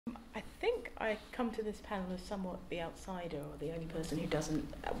I think I come to this panel as somewhat the outsider, or the only person who doesn't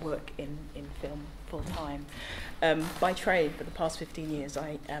work in film full time. By trade, for the past 15 years,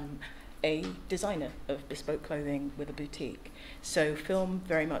 I am a designer of bespoke clothing with a boutique. So film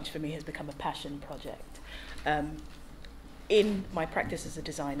very much for me has become a passion project. In my practice as a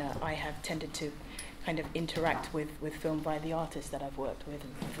designer, I have tended to kind of interact with film via the artists that I've worked with,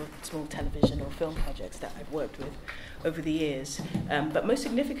 and for small television or film projects that I've worked with over the years. But most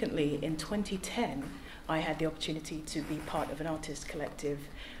significantly, in 2010, I had the opportunity to be part of an artist collective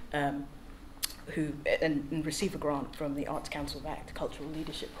and receive a grant from the Arts Council-backed Cultural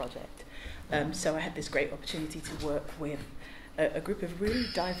Leadership Project. So I had this great opportunity to work with a group of really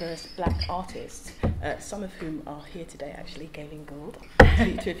diverse black artists, some of whom are here today, actually, Galen Gould,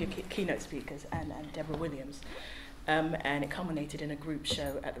 two of your keynote speakers, and Deborah Williams. And it culminated in a group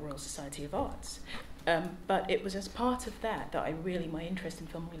show at the Royal Society of Arts. But it was as part of that my interest in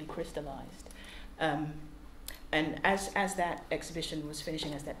film really crystallized. And as that exhibition was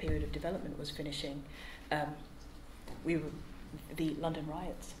finishing, as that period of development was finishing, the London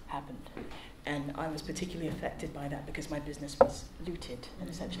riots happened. And I was particularly affected by that because my business was looted and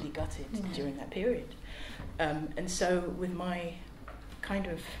essentially gutted during that period. And so with my kind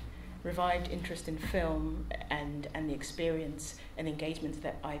of revived interest in film and the experience and engagements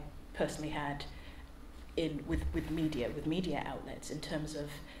that I personally had with media outlets in terms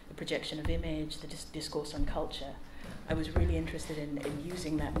of the projection of image, the discourse on culture, I was really interested in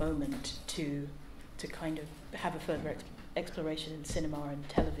using that moment to kind of have a further exploration in cinema and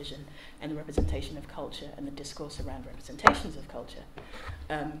television and the representation of culture and the discourse around representations of culture.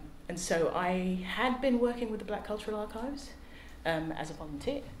 And so I had been working with the Black Cultural Archives as a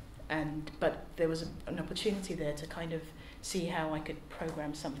volunteer, but there was an opportunity there to kind of see how I could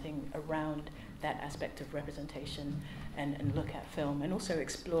program something around that aspect of representation and look at film, and also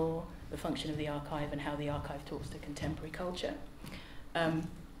explore the function of the archive and how the archive talks to contemporary culture.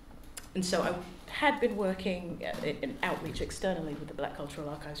 And so I had been working in outreach externally with the Black Cultural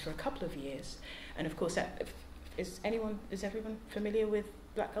Archives for a couple of years. And of course, is everyone familiar with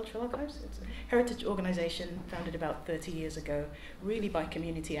Black Cultural Archives? It's a heritage organisation founded about 30 years ago, really by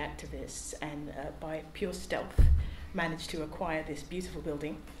community activists, and by pure stealth managed to acquire this beautiful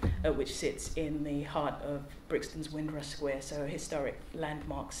building, which sits in the heart of Brixton's Windrush Square, so a historic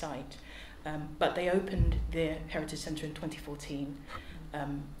landmark site. But they opened their Heritage Centre in 2014.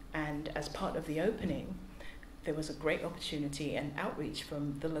 And as part of the opening, there was a great opportunity and outreach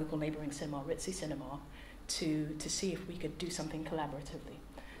from the local neighbouring cinema, Ritzy Cinema, to see if we could do something collaboratively.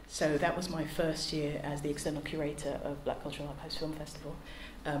 So that was my first year as the external curator of Black Cultural Archives Film Festival.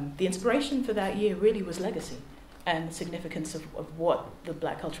 The inspiration for that year really was legacy and the significance of what the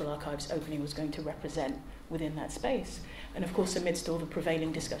Black Cultural Archives opening was going to represent within that space. And of course, amidst all the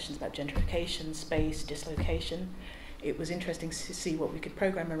prevailing discussions about gentrification, space, dislocation, it was interesting to see what we could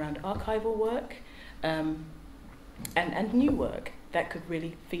program around archival work and new work that could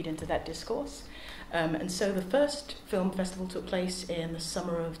really feed into that discourse. And so the first film festival took place in the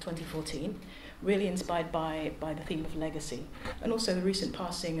summer of 2014, really inspired by the theme of legacy, and also the recent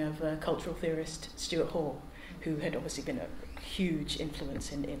passing of cultural theorist Stuart Hall, who had obviously been a huge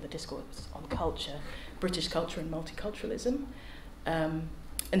influence in the discourse on culture, British culture and multiculturalism.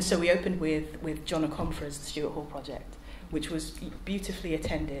 And so we opened with Jana Asante, the Stuart Hall project, which was beautifully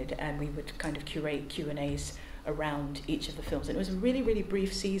attended, and we would kind of curate Q&As around each of the films. And it was a really, really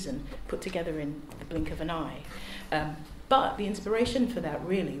brief season put together in the blink of an eye. But the inspiration for that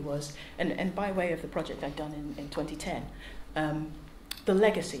really was, and by way of the project I'd done in 2010, the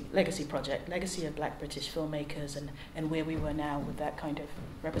Legacy project, legacy of Black British filmmakers, and where we were now with that kind of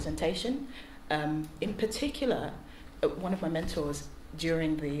representation. In particular, one of my mentors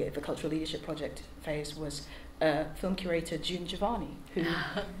during the Cultural Leadership Project phase was film curator Givanni, who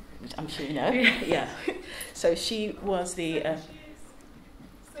I'm sure you know. Yeah. So she was the. I'll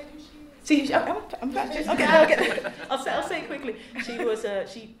say it quickly.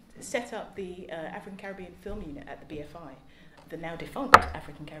 She set up the African Caribbean Film Unit at the BFI, the now defunct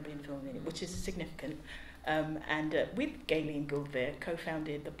African Caribbean Film Unit, which is significant. And with Galen Gould there,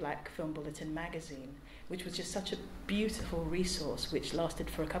 co-founded the Black Film Bulletin magazine, which was just such a beautiful resource, which lasted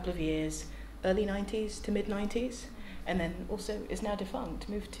for a couple of years, early 90s to mid 90s, and then also is now defunct,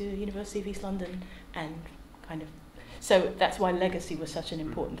 moved to University of East London, and kind of. So that's why legacy was such an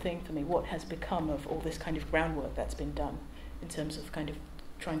important thing for me. What has become of all this kind of groundwork that's been done in terms of kind of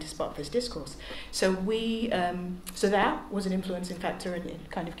trying to spark this discourse. So so that was an influencing factor in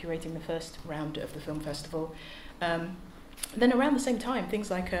kind of curating the first round of the film festival. Then around the same time, things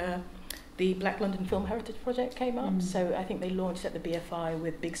like the Black London Film Heritage Project came up. So I think they launched at the BFI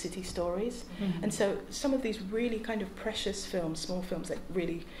with Big City Stories. And so some of these really kind of precious films, small films that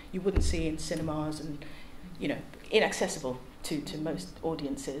really you wouldn't see in cinemas and, you know, inaccessible to most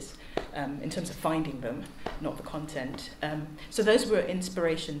audiences in terms of finding them, not the content. So those were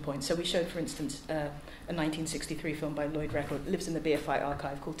inspiration points. So we showed, for instance, a 1963 film by Lloyd Record, lives in the BFI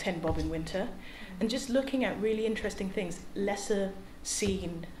archive, called 10 Bob in Winter, and just looking at really interesting things, lesser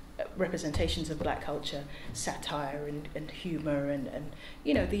seen representations of black culture, satire and humour and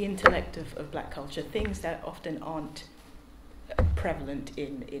you know, the intellect of black culture, things that often aren't prevalent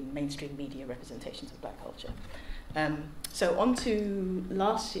in mainstream media representations of black culture. So on to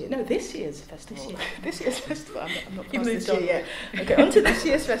this year's festival. This year's festival. I'm not past this year yet. Okay, on to this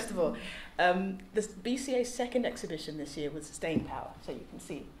year's festival. The BCA's second exhibition this year was Staying Power. So you can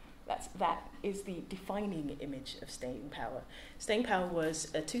see that is the defining image of Staying Power. Staying Power was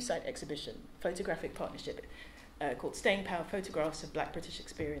a two-site exhibition, photographic partnership, called Staying Power, Photographs of Black British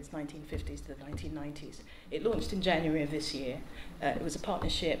Experience 1950s to the 1990s. It launched in January of this year. It was a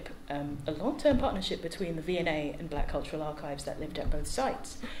partnership, a long-term partnership between the V&A and Black Cultural Archives that lived at both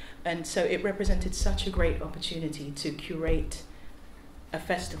sites. And so it represented such a great opportunity to curate a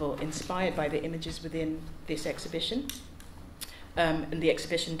festival inspired by the images within this exhibition. And the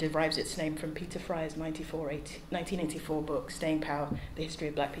exhibition derives its name from Peter Fry's 1984 book, Staying Power, The History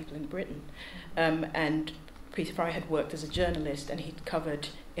of Black People in Britain. And Peter Fry had worked as a journalist, and he'd covered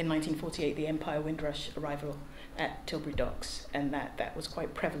in 1948 the Empire Windrush arrival at Tilbury Docks, and that was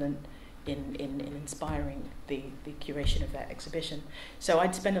quite prevalent in inspiring the curation of that exhibition. So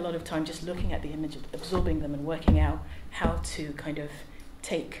I'd spend a lot of time just looking at the images, absorbing them and working out how to kind of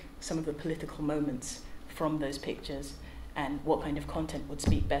take some of the political moments from those pictures and what kind of content would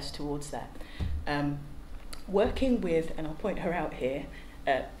speak best towards that. Working with, and I'll point her out here,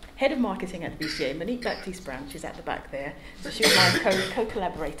 Head of Marketing at the BCA, Monique Baptiste-Brown, she's at the back there. So she was my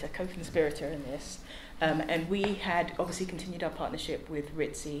co-collaborator, co-conspirator in this. And we had obviously continued our partnership with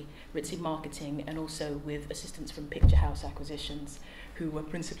Ritzy Marketing, and also with assistance from Picturehouse Acquisitions, who were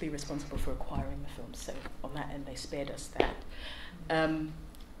principally responsible for acquiring the films. So on that end, they spared us that.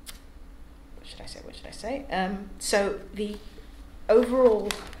 What should I say? So the overall,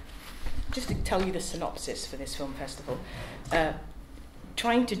 just to tell you the synopsis for this film festival,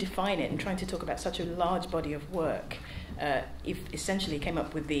 trying to define it and trying to talk about such a large body of work, essentially came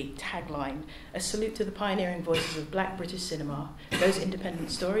up with the tagline, a salute to the pioneering voices of Black British cinema, those independent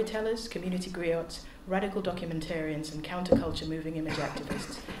storytellers, community griots, radical documentarians and counterculture moving image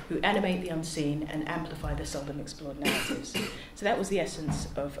activists who animate the unseen and amplify the seldom explored narratives. So that was the essence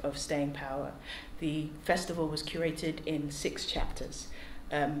of Staying Power. The festival was curated in 6 chapters.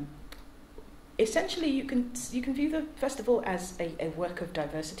 Essentially, you can view the festival as a work of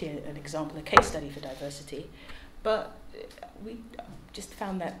diversity, an example, a case study for diversity. But we just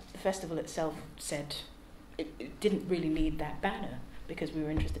found that the festival itself said it didn't really need that banner, because we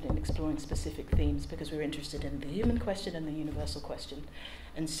were interested in exploring specific themes, because we were interested in the human question and the universal question.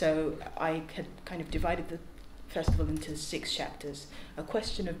 And so I had kind of divided the festival into 6 chapters. A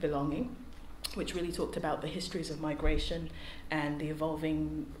question of belonging, which really talked about the histories of migration and the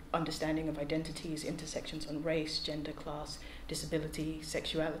evolving understanding of identities, intersections on race, gender, class, disability,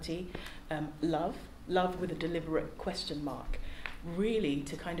 sexuality, love with a deliberate question mark, really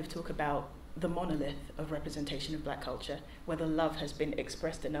to kind of talk about the monolith of representation of black culture, whether love has been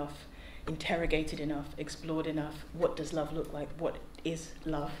expressed enough, interrogated enough, explored enough. What does love look like? What is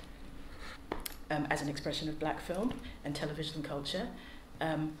love as an expression of black film and television culture?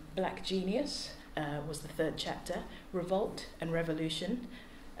 Black Genius was the 3rd chapter, Revolt and Revolution.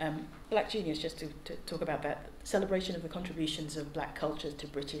 Black Genius, just to talk about that, celebration of the contributions of black culture to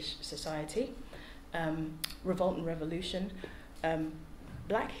British society. Revolt and Revolution.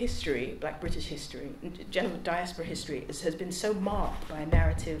 Black history, Black British history, general diaspora history has been so marked by a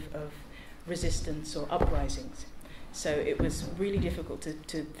narrative of resistance or uprisings. So it was really difficult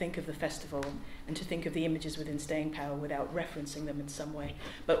to think of the festival and to think of the images within Staying Power without referencing them in some way.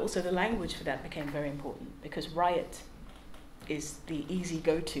 But also the language for that became very important, because riot is the easy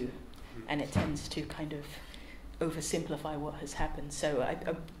go-to, and it tends to kind of oversimplify what has happened. So I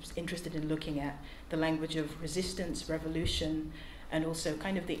was interested in looking at the language of resistance, revolution, and also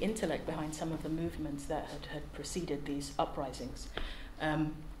kind of the intellect behind some of the movements that had preceded these uprisings.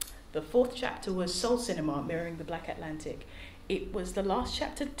 The 4th chapter was Soul Cinema, Mirroring the Black Atlantic. It was the last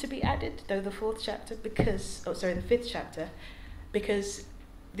chapter to be added, though the 5th chapter, because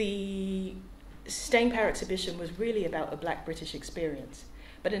the Staying Power exhibition was really about a Black British experience.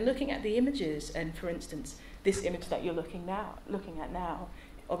 But in looking at the images, and for instance, this image that you're looking at now,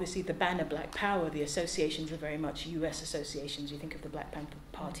 obviously the banner Black Power, the associations are very much US associations. You think of the Black Panther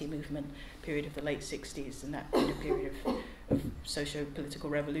Party movement period of the late 60s and that kind of period of socio-political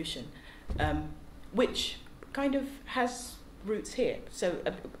revolution, which kind of has roots here. So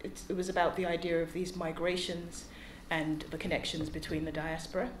it was about the idea of these migrations and the connections between the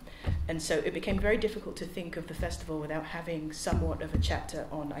diaspora. And so it became very difficult to think of the festival without having somewhat of a chapter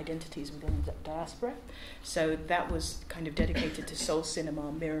on identities within the diaspora. So that was kind of dedicated to soul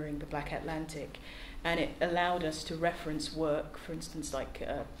cinema, mirroring the Black Atlantic. And it allowed us to reference work, for instance, like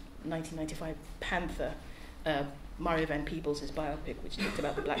 1995 Panther, Mario Van Peebles' biopic, which talked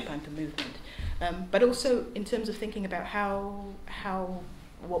about the Black Panther movement. But also in terms of thinking about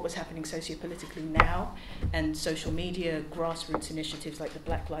what was happening sociopolitically now, and social media, grassroots initiatives like the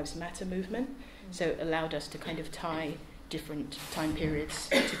Black Lives Matter movement. So it allowed us to kind of tie different time periods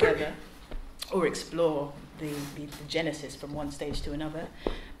together, or explore the genesis from one stage to another.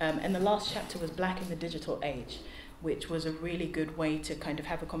 And the last chapter was Black in the Digital Age, which was a really good way to kind of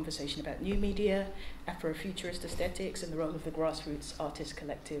have a conversation about new media, Afrofuturist aesthetics, and the role of the grassroots artist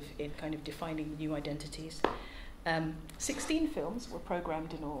collective in kind of defining new identities. 16 films were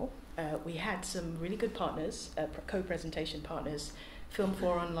programmed in all. We had some really good partners, co-presentation partners, Film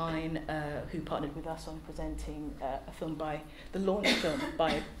 4 Online, who partnered with us on presenting a film the launch film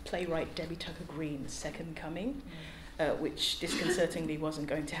by playwright Debbie Tucker-Green, Second Coming, which disconcertingly wasn't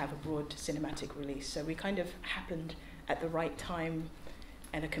going to have a broad cinematic release. So we kind of happened at the right time,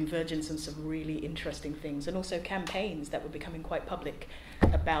 and a convergence on some really interesting things, and also campaigns that were becoming quite public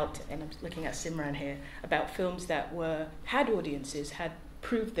about, and I'm looking at Simran here, about films that had audiences, had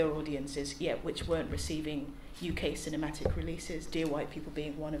proved their audiences, yet which weren't receiving UK cinematic releases, Dear White People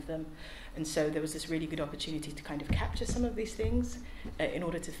being one of them. And so there was this really good opportunity to kind of capture some of these things in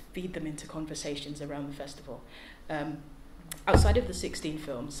order to feed them into conversations around the festival. Outside of the 16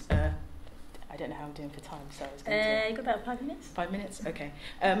 films, I don't know how I'm doing for time, so I was going to... You got about 5 minutes? 5 minutes? Okay.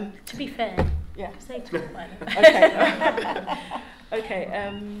 To be fair, yeah. say 12 minutes.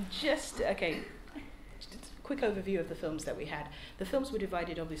 Okay. Just a quick overview of the films that we had. The films were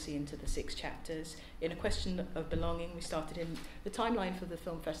divided obviously into the 6 chapters. In A Question of Belonging, we started in... The timeline for the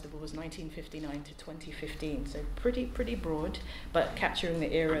film festival was 1959 to 2015, so pretty broad, but capturing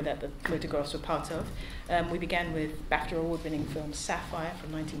the era that the photographs were part of. We began with BAFTA award-winning film Sapphire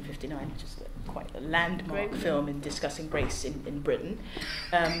from 1959, which is quite a landmark film in discussing race in Britain.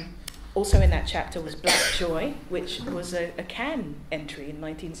 Also in that chapter was Black Joy, which was a Cannes entry in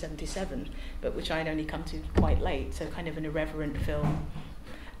 1977, but which I'd only come to quite late, so kind of an irreverent film,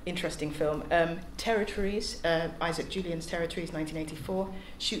 interesting film. Territories, Isaac Julian's Territories, 1984,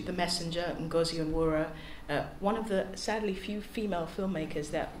 Shoot the Messenger, Ngozi Onwurah, one of the sadly few female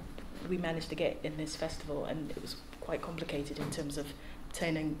filmmakers that we managed to get in this festival, and it was quite complicated in terms of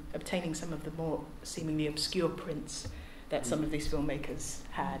obtaining some of the more seemingly obscure prints that some of these filmmakers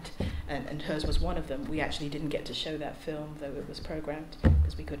had, and hers was one of them. We actually didn't get to show that film, though it was programmed,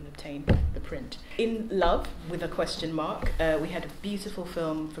 because we couldn't obtain the print. In Love, with a question mark, we had a beautiful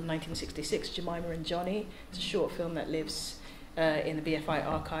film from 1966, Jemima and Johnny. It's a short film that lives in the BFI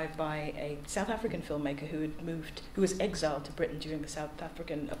archive by a South African filmmaker who was exiled to Britain during the South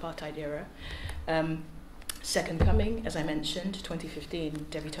African apartheid era. Second Coming, as I mentioned, 2015,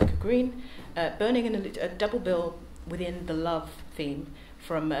 Debbie Tucker-Green. Burning in a double bill within the love theme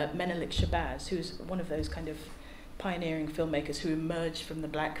from Menelik Shabazz, who's one of those kind of pioneering filmmakers who emerged from the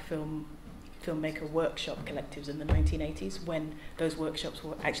black filmmaker workshop collectives in the 1980s, when those workshops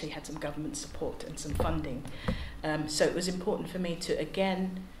actually had some government support and some funding. So it was important for me to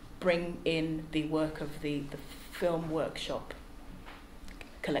again bring in the work of the film workshop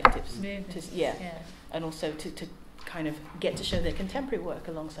collectives. And also to kind of get to show their contemporary work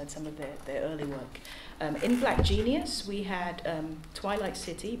alongside some of their early work. In Black Genius, we had Twilight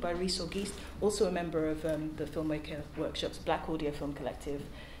City by Ritzy Geist, also a member of the Filmmaker Workshop's Black Audio Film Collective.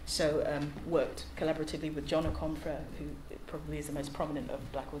 So worked collaboratively with Jana Asante, who probably is the most prominent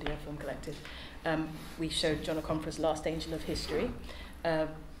of Black Audio Film Collective. We showed Jana Asante's Last Angel of History.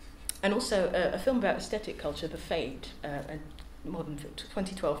 And also a film about aesthetic culture, The Fade, a modern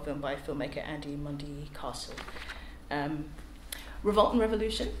 2012 film by filmmaker Andy Mundy Castle. Revolt and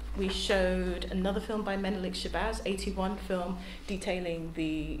Revolution, we showed another film by Menelik Shabazz, 81 film detailing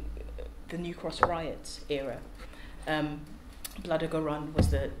the New Cross riots era. Blood Go Run was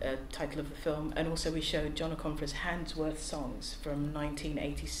the title of the film, and also we showed Jana Asante's Handsworth Songs from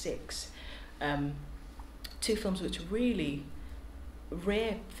 1986. 2 films which are really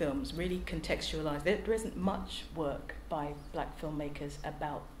rare films, really contextualized. There isn't much work by black filmmakers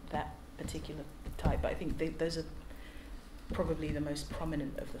about that particular type, but I think those are probably the most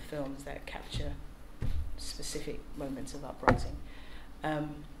prominent of the films that capture specific moments of uprising.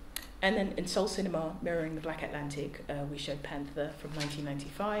 And then in Seoul Cinema, mirroring the Black Atlantic, we showed Panther from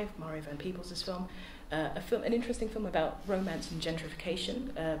 1995, Mario Van Peebles' film. An interesting film about romance and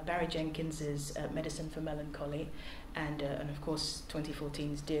gentrification, Barry Jenkins's Medicine for Melancholy, and of course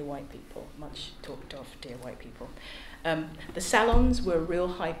 2014's Dear White People, much talked of Dear White People. The salons were a real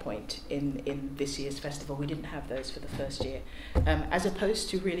high point in this year's festival. We didn't have those for the first year. As opposed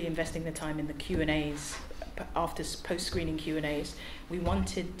to really investing the time in the Q&As, after post-screening Q&As, we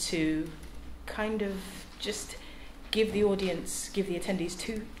wanted to kind of just give the audience, give the attendees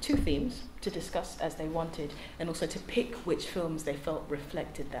two themes to discuss as they wanted, and also to pick which films they felt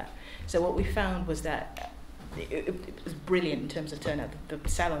reflected that. So what we found was that it was brilliant in terms of turnout. The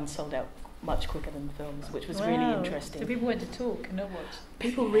salon sold out much quicker than the films, which was really interesting. So people went to talk and not watch.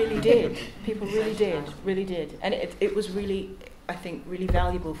 People really did. People really did. And it was really, I think, really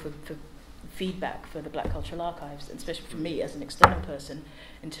valuable for feedback for the Black Cultural Archives, and especially for me as an external person,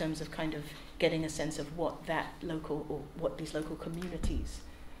 in terms of kind of getting a sense of what that local, or what these local communities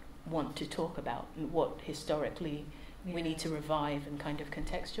want to talk about, and what historically we need to revive and kind of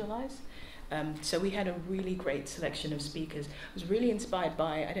contextualize. So we had a really great selection of speakers. I was really inspired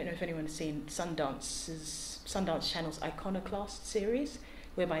by, I don't know if anyone has seen Sundance Channel's Iconoclast series,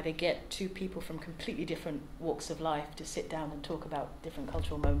 whereby they get two people from completely different walks of life to sit down and talk about different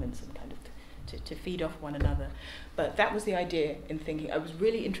cultural moments and kind of to feed off one another. But that was the idea in thinking. I was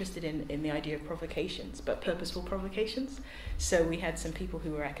really interested in the idea of provocations, but purposeful provocations. So we had some people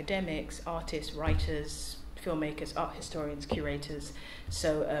who were academics, artists, writers, filmmakers, art historians, curators.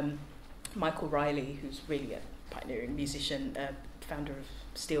 So Michael Riley, who's really a pioneering musician, founder of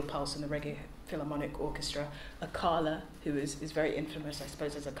Steel Pulse and the Reggae Philharmonic Orchestra, Akala, who is very infamous, I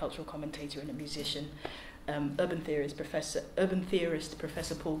suppose, as a cultural commentator and a musician, urban theorist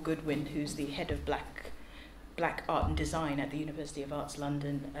Professor Paul Goodwin, who's the head of Black Art and Design at the University of Arts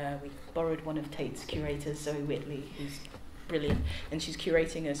London. We borrowed one of Tate's curators, Zoe Whitley, who's brilliant, and she's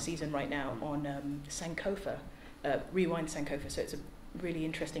curating a season right now on Sankofa, Rewind Sankofa. So it's a really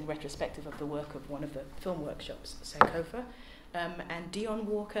interesting retrospective of the work of one of the film workshops, Sankofa. And Dion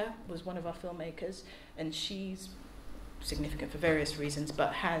Walker was one of our filmmakers, and she's significant for various reasons,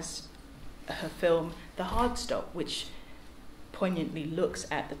 but has her film The Hard Stop, which poignantly looks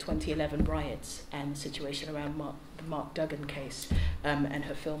at the 2011 riots and the situation around the Mark Duggan case, and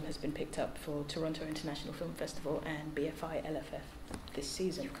her film has been picked up for Toronto International Film Festival and BFI LFF this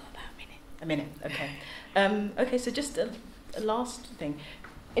season. You've got about a minute, okay. Okay, so just a last thing.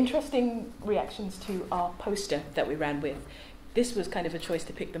 Interesting reactions to our poster that we ran with. This was kind of a choice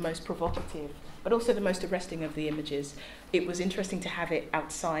to pick the most provocative, but also the most arresting of the images. It was interesting to have it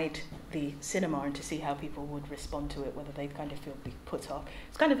outside the cinema and to see how people would respond to it, whether they'd kind of feel put off.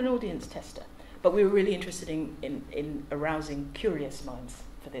 It's kind of an audience tester, but we were really interested in arousing curious minds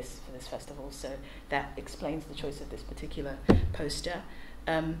for this festival, so that explains the choice of this particular poster.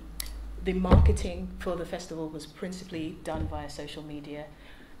 The marketing for the festival was principally done via social media,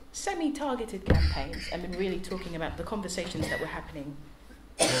 semi-targeted campaigns. I mean, really talking about the conversations that were happening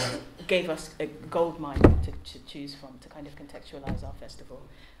gave us a gold mine to choose from to kind of contextualize our festival.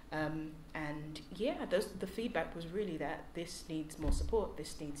 And yeah, the feedback was really that this needs more support,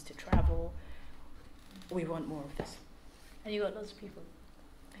 this needs to travel, we want more of this. And you got lots of people?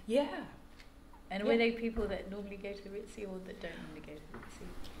 Yeah. And were they people that normally go to the Ritzy or that don't normally go to the Ritzy?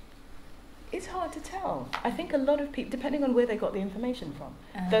 It's hard to tell. I think a lot of people, depending on where they got the information from,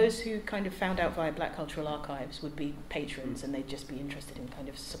 those who kind of found out via Black Cultural Archives would be patrons and they'd just be interested in kind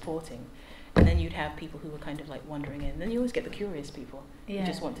of supporting. And then you'd have people who were kind of like wandering in. And then you always get the curious people who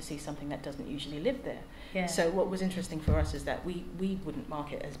just want to see something that doesn't usually live there. Yeah. So what was interesting for us is that we wouldn't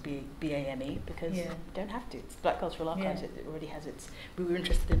mark it as BAME because you don't have to. It's Black Cultural Archives, it already has its... We were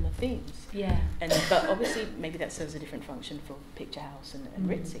interested in the themes. Yeah. But obviously maybe that serves a different function for Picturehouse and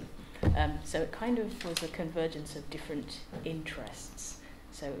Ritzy. So it kind of was a convergence of different interests.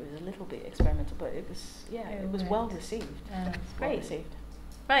 So it was a little bit experimental, but it was, it was well received. Great. Well received.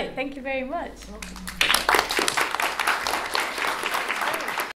 Right, thank you very much.